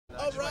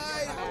All right.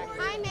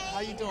 Hi, Nate. How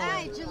you doing?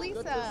 Hi, Jaleesa.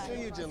 Good to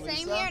see you, Jaleesa.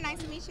 Same here. Nice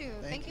to meet you.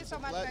 Thank you so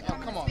much for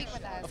coming come to on. speak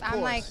with us. Of I'm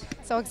course. like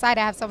so excited.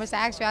 I have so much to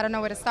ask you. I don't know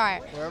where to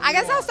start. Wherever I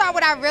guess you I'll want. start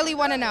what I really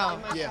want to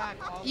know. Yeah.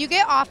 You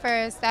get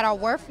offers that are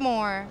worth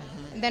more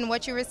than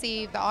what you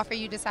received, the offer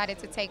you decided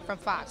to take from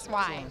Fox.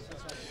 Why?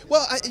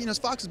 Well,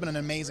 Fox has been an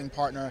amazing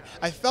partner.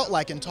 I felt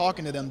like in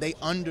talking to them, they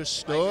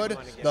understood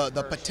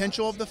the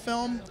potential of the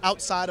film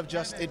outside of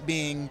just it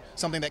being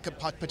something that could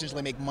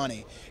potentially make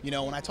money.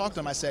 When I talked to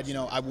them, I said,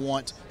 I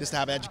want this to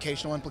have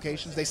educational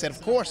implications. They said,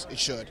 of course it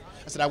should.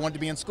 I said, I want it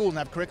to be in schools and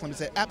have curriculum. They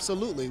said,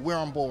 absolutely, we're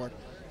on board.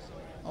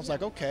 I was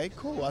like, okay,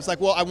 cool. I was like,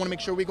 well, I want to make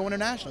sure we go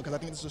international because I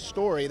think this is a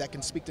story that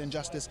can speak to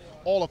injustice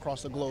all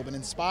across the globe and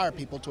inspire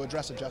people to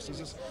address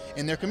injustices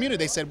in their community.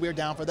 They said, we're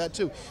down for that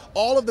too.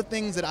 All of the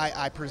things that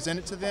I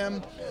presented to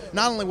them,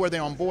 not only were they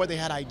on board, they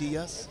had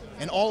ideas,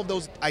 and all of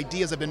those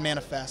ideas have been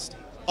manifest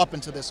up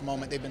until this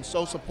moment. They've been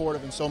so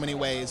supportive in so many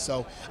ways,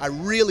 so I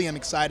really am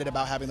excited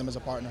about having them as a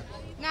partner.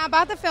 Now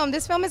about the film,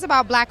 this film is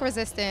about black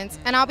resistance,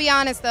 and I'll be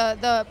honest,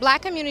 the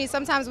black community,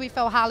 sometimes we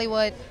feel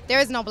Hollywood, there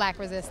is no black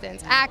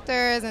resistance.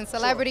 Actors and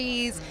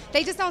celebrities,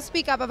 they just don't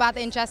speak up about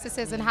the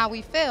injustices and how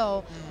we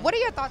feel. What are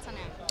your thoughts on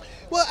that?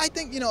 Well, I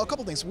think, a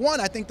couple things. One,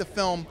 I think the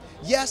film,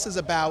 yes, is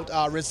about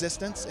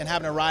resistance and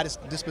having a right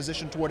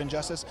disposition toward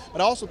injustice, but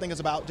I also think it's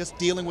about just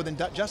dealing with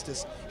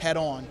injustice head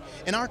on.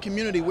 In our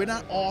community, we're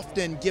not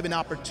often given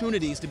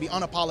opportunities to be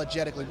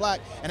unapologetically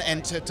black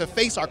and to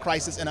face our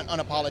crisis in an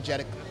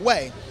unapologetic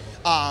way.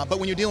 But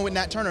when you're dealing with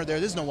Nat Turner, there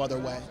is no other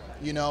way.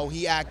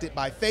 He acted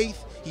by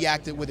faith, he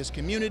acted with his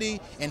community,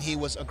 and he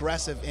was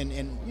aggressive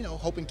in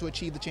hoping to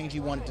achieve the change he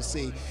wanted to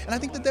see. And I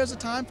think that there's a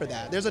time for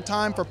that. There's a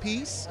time for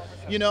peace,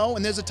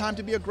 and there's a time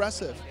to be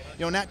aggressive.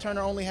 Nat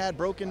Turner only had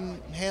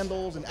broken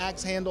handles and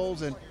axe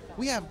handles, and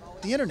we have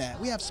the internet,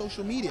 we have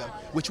social media,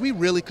 which we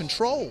really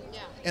control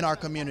in our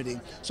community.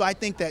 So I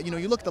think that,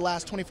 you look at the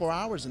last 24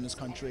 hours in this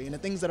country and the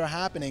things that are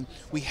happening,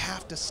 we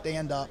have to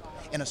stand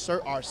up and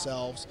assert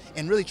ourselves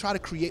and really try to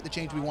create the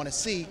change we want to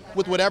see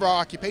with whatever our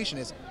occupation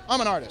is.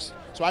 I'm an artist,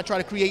 so I try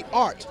to create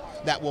art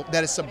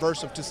that is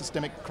subversive to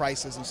systemic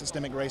crisis and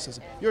systemic racism.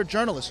 You're a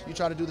journalist, you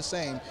try to do the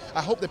same.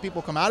 I hope that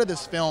people come out of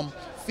this film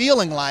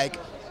feeling like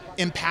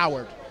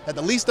empowered, that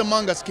the least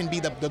among us can be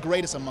the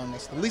greatest among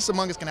us. The least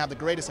among us can have the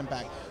greatest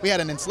impact. We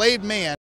had an enslaved man